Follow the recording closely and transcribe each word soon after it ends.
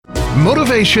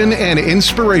Motivation and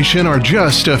inspiration are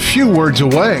just a few words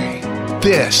away.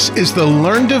 This is the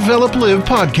Learn, Develop, Live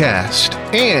podcast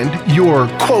and your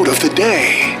quote of the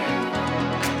day.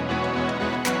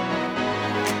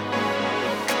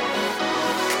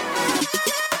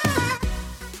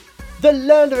 The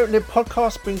Learn, Develop, Live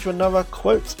podcast brings you another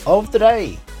quote of the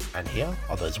day. And here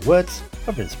are those words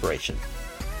of inspiration.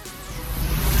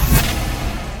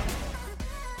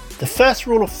 The first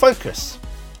rule of focus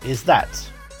is that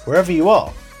wherever you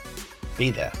are,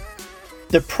 be there.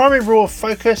 The primary rule of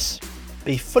focus,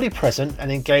 be fully present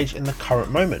and engaged in the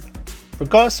current moment,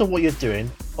 regardless of what you're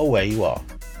doing or where you are.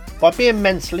 By being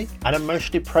mentally and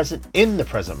emotionally present in the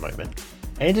present moment,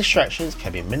 any distractions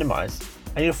can be minimized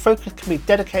and your focus can be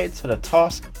dedicated to the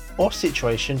task or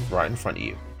situation right in front of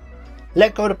you.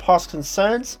 Let go of the past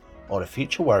concerns or the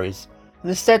future worries and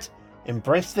instead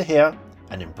embrace the here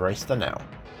and embrace the now.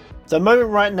 The moment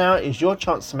right now is your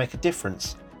chance to make a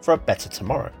difference for a better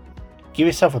tomorrow. Give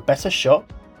yourself a better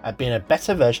shot at being a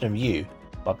better version of you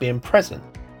by being present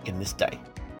in this day.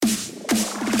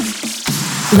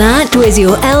 That was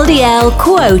your LDL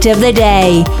quote of the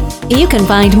day. You can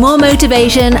find more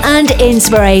motivation and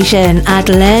inspiration at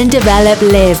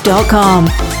learndeveloplive.com,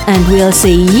 and we'll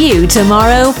see you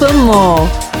tomorrow for more.